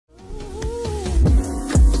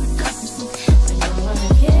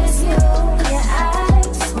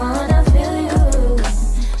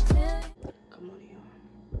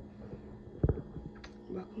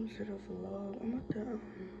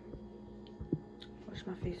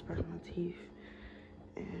my face, brush my teeth,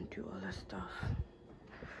 and do all that stuff.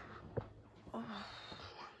 Oh,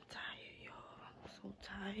 I'm tired, y'all. I'm so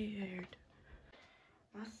tired.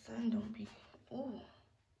 My son don't be. Oh,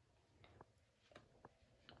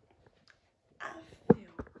 I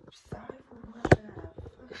feel sorry for what I have.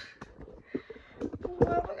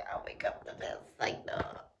 Whoever gotta wake up to this, like, no.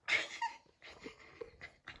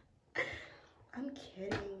 I'm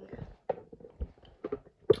kidding.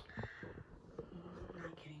 I'm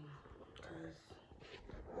not kidding, because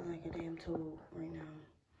I'm like a damn tool right now.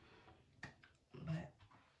 But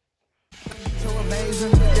so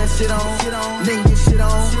amazing, put that shit on, nigga get shit on.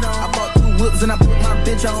 I bought 2 whips and I put my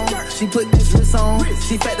bitch on. She put this wrist on,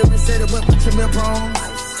 she fat and said it went with trim prongs.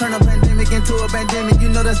 Turn a pandemic into a pandemic, you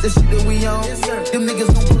know that's the shit that we on. Them niggas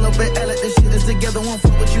gon' pull up and let this shit is together, won't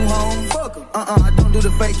fuck with you home. I don't do the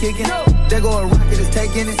fake kicking. There go a rocket, it's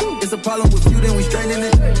taking it. It's a problem with you, then we straightening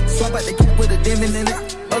it. Swap out the cap with a demon in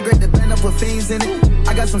it. Upgrade the band up with fiends in it.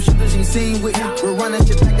 I got some shooters you seen with me. We're running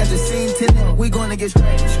shit back, got the scene tinted. We gonna get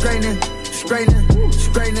straightening,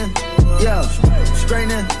 yeah.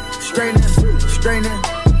 Straightening,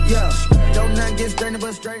 yeah. Don't not get straightening,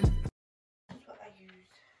 but straightening. that's what I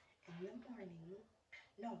use in the morning.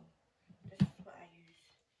 No, this is what I use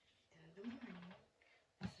in the morning.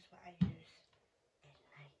 This is what I use at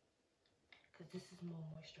night. Because this is more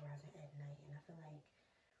moisturizing at night. And I feel like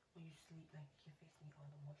when you sleep, like your face needs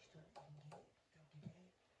all the moisture it can get every day.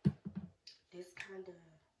 This kind of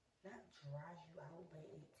not dries you out, but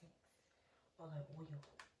it takes all the oil.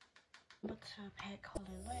 What's up, head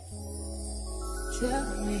calling what? Tell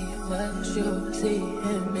me what you see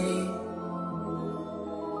in me.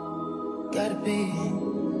 Gotta be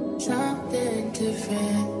something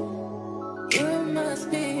different. You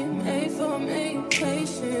must be made for me.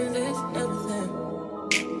 Patience is nothing.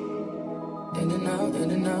 In and out,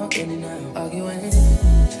 in and out, in and out. Arguing,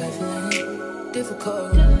 trifling,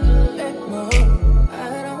 difficult. Back more.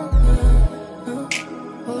 I don't know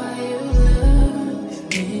why you love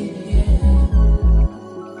me.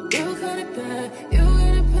 You got it bad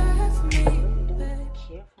for me.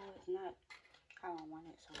 Careful, it's not. I don't want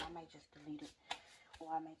it, so I might just delete it, or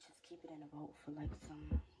I might just keep it in a vault for like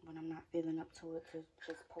some when I'm not feeling up to it to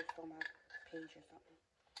just post on my page or something.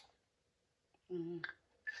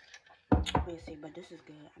 We'll see, but this is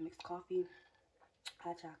good. I mixed coffee,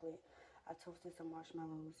 hot chocolate. I toasted some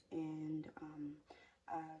marshmallows, and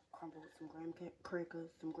I crumbled some graham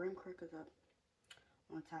crackers up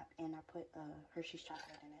on top, and I put Hershey's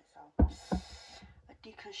chocolate in it. So a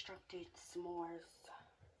deconstructed s'mores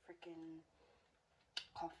freaking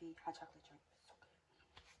coffee hot chocolate drink. So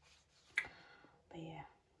good. But yeah,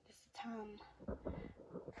 this is the time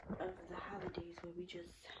of the holidays where we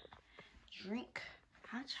just drink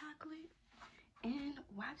hot chocolate and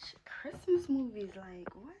watch Christmas movies.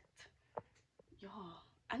 Like, what? Y'all,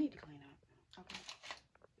 I need to clean up. Okay,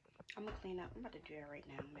 I'm gonna clean up. I'm about to do that right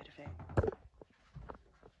now. Matter of fact,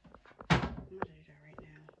 I'm gonna do that right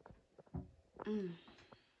now.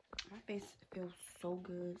 My face feels so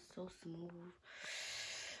good, so smooth.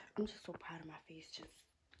 I'm just so proud of my face, just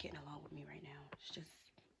getting along with me right now.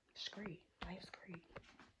 It's great. Life's great.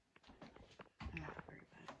 Not great,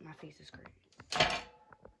 but my face is great.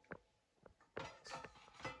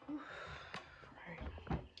 Alright,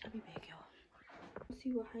 I'll be back, y'all.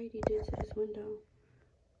 See what Heidi did to this window?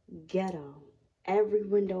 Ghetto. Every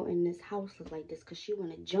window in this house is like this because she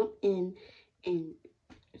want to jump in and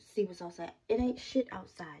see what's outside. It ain't shit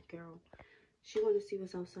outside, girl. She want to see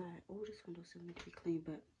what's outside. Oh, this window still need to be clean,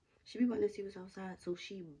 but she be wanting to see what's outside, so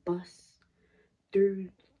she busts through.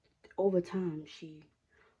 Over time, she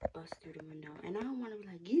busts through the window, and I don't want to be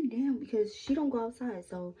like, get down, because she don't go outside,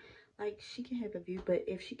 so like she can have a view. But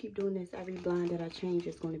if she keep doing this, every blind that I change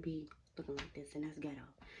is going to be looking like this, and that's ghetto.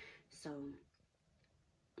 So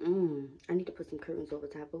I need to put some curtains over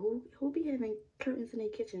top. But who be having curtains in their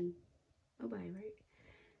kitchen? Nobody, right?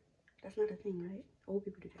 That's not a thing, right? Old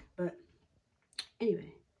people do that. But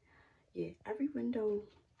anyway, yeah, every window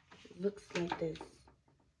looks like this,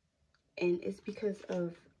 and it's because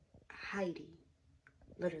of Heidi.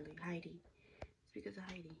 Literally, Heidi. It's because of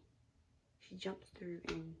Heidi. She jumps through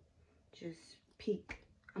and just peek.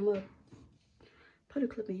 I'm gonna put a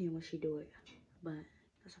clip in here when she do it, but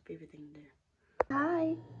that's her favorite thing to do.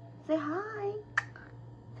 Hi. Say hi.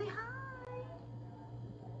 Say hi.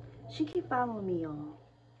 She keep following me, y'all.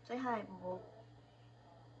 Say hi, boo-boo.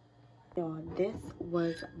 Y'all, this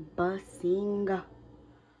was bussing.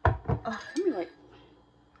 Oh, let me like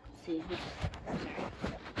see.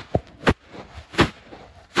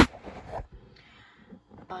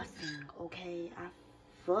 Bussing, okay? I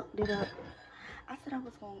fucked it up. I said I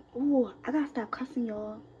was going. Ooh, I gotta stop cussing,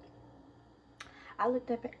 y'all. I looked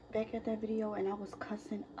back at that video and I was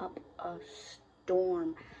cussing up a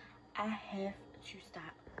storm. I have to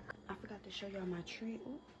stop. I forgot to show y'all my tree.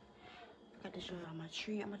 Ooh, I forgot to show y'all my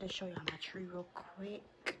tree. I'm going to show y'all my tree real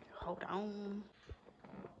quick. Hold on.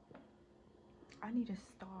 I need a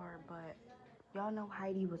star, but y'all know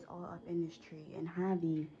Heidi was all up in this tree, and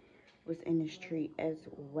Javi was in this tree as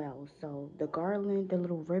well. So the garland, the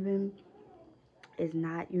little ribbon, is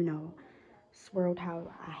not, you know, swirled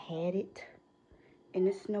how I had it. And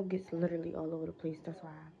the snow gets literally all over the place. That's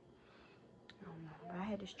why I don't know. But I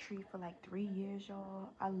had this tree for like 3 years, y'all.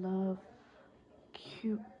 I love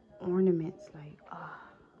cute ornaments. Like,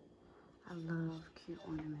 I love cute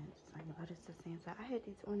ornaments. Like, if I just the same size. I had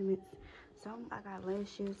these ornaments. Some I got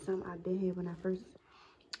last year. Some I've been here when I first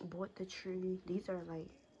bought the tree. These are like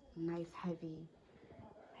nice, heavy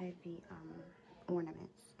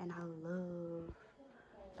ornaments. And I love,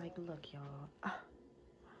 like, look, y'all.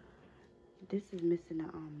 This is missing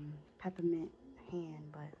a peppermint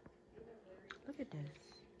hand, but look at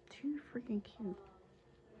this. Too freaking cute.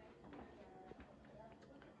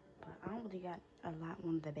 But I don't really got a lot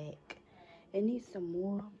on the back. It needs some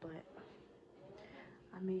more, but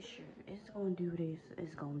I made sure it's gonna do this.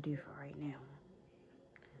 It's gonna do for right now.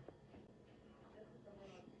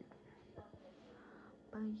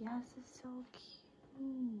 But yes, it's so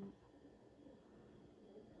cute.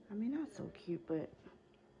 I mean, not so cute, but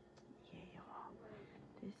yeah, y'all.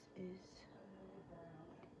 This is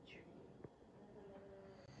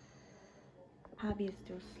Hobby is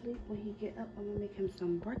still asleep. When he get up, I'm gonna make him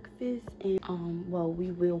some breakfast, and well,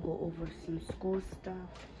 we will go over some school stuff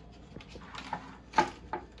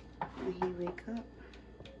when he wake up.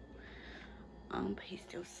 But he's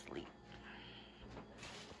still asleep.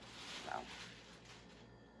 So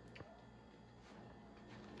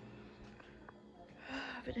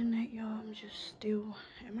other than that, y'all, I'm just still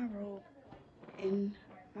in my robe, in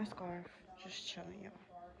my scarf, just chilling, y'all.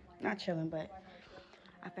 Not chilling, but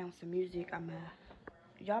I found some music.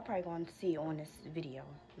 Y'all probably gonna see on this video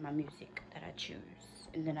my music that I choose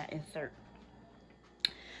and then I insert.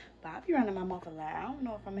 But I'll be running my mouth a lot. I don't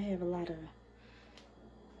know if I'm gonna have a lot of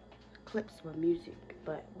clips with music,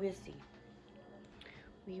 but we'll see.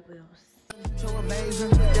 We will see. So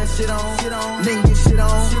amazing, that shit on, nigga get shit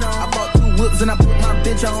on. I bought 2 whips and I put my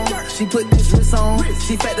bitch on. She put this wrist on.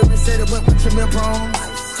 She factored and said it went with trim prongs.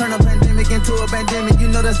 Turn a pandemic into a pandemic, you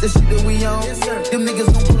know that's the shit that we on. Them niggas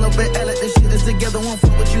gon' pull up and L at this shit is together, won't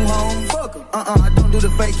fuck with you home. I don't do the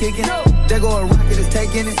fake kicking. There go a rocket, it's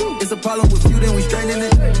taking it. It's a problem with you, then we straightening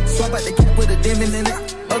it. Swap out the cap with a demon in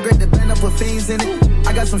it. Upgrade the band up with fiends in it.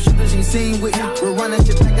 I got some shooters you seen with me. We're running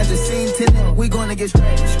shit back, I just seen tenant. We gonna get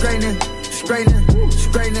straightening,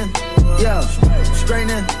 yeah.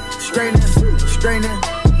 Straightening,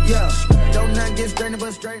 yeah. Don't not get straightening,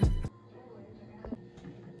 but straightening.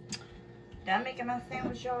 Done making my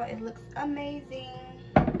sandwich, y'all. It looks amazing.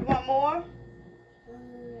 You want more?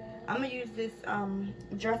 I'm gonna use this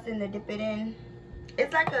dressing to dip it in.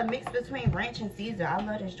 It's like a mix between ranch and Caesar. I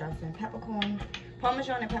love this dressing. Peppercorn,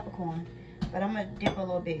 Parmesan and peppercorn. But I'm gonna dip a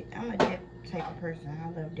little bit. I'm a dip type of person. I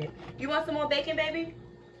love dip. You want some more bacon, baby?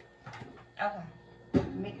 Okay.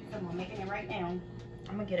 Making some more. Making it right now.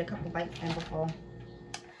 I'm gonna get a couple bites in before.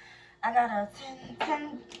 I got a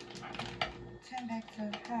 10 back to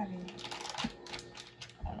Javi.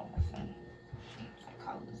 I don't know what's in some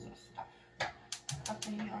colors and stuff.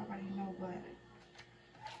 Something you already know, but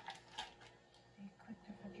be quick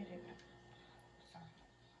to forget it. So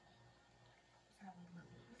that's how we look.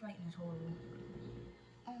 This lighting is horrible.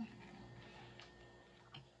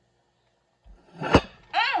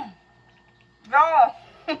 Y'all,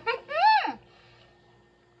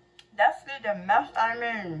 that's the mess I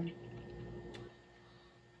mean.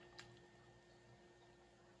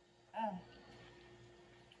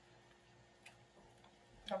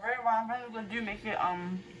 The bread, what I'm probably gonna do, make it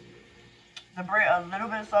the bread a little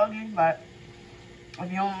bit soggy, but if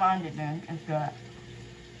you don't mind it, then it's good.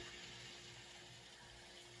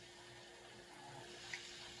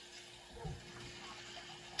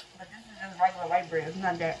 But this is just regular white bread. It's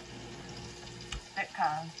not that thick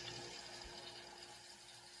kind.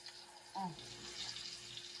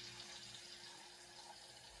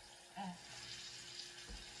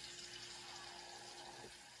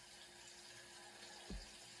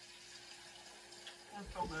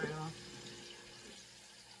 That's so good, y'all.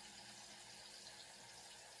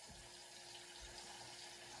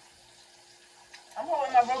 I'm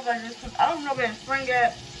holding my rope like this because I don't know where the string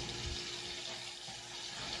at.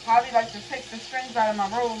 Probably like to take the strings out of my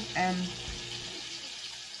robe, and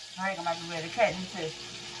I ain't gonna have to wear the cat and fish.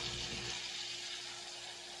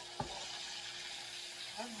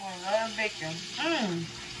 I love bacon.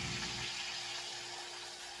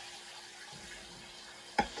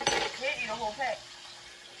 Can't eat a whole pack.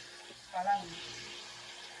 I love it.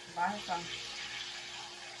 Buy him some.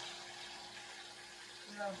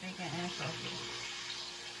 I love bacon and sausage.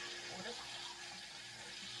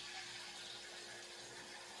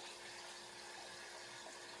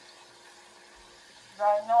 I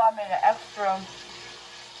know I made an extra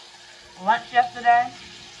lunch yesterday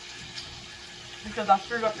because I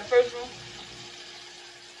screwed up the first one.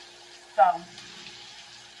 So,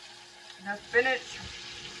 the spinach,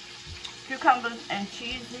 cucumbers, and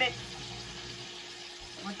cheese mix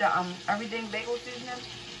with the everything bagel seasoning.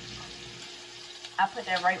 I put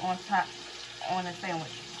that right on top on the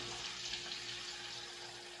sandwich.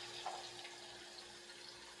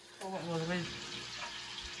 So what was it?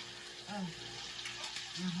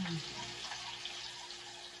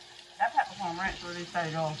 That peppercorn ranch really set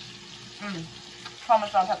it off.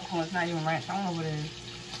 Parmesan peppercorn is not even ranch. I don't know what it is.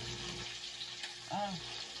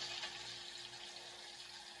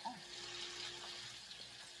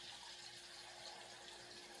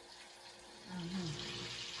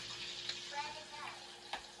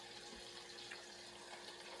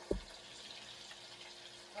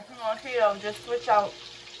 If you want keto, just switch out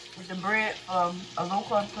with the bread from a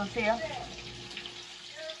local tortilla.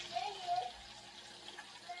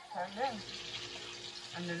 Turn it in.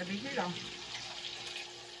 And it'll be keto.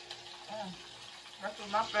 That's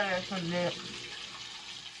what my friend could do.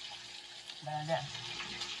 Like that.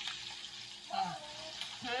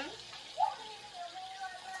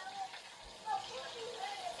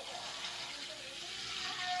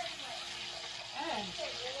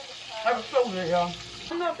 That was so good, y'all. I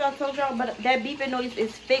don't know if I told y'all, but that beeping noise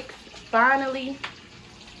is fixed, finally.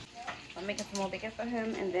 I'm making some more bacon for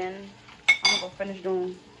him, and then I'm gonna go finish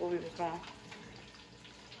doing what we was doing.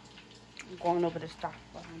 I'm going over the stuff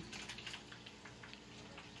for him.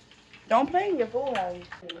 Don't play in your food, Harry.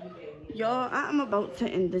 Y'all, I'm about to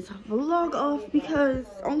end this vlog off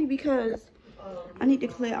only because I need to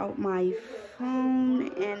clear out my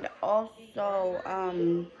phone, and also,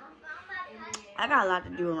 I got a lot to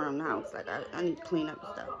do around the house. Like, I need to clean up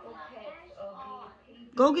and stuff.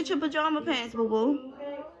 Go get your pajama pants, boo-boo.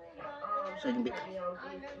 So you can be...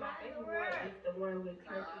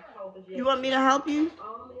 You want me to help you?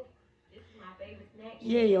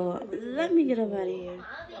 Yeah, y'all. Let me get up out of here.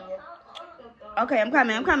 Okay, I'm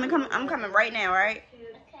coming right now, alright?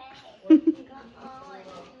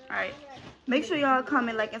 Alright. Make sure y'all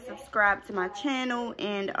comment, like, and subscribe to my channel,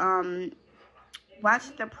 and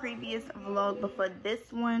watch the previous vlog before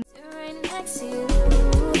this one. Right next to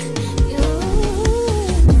you.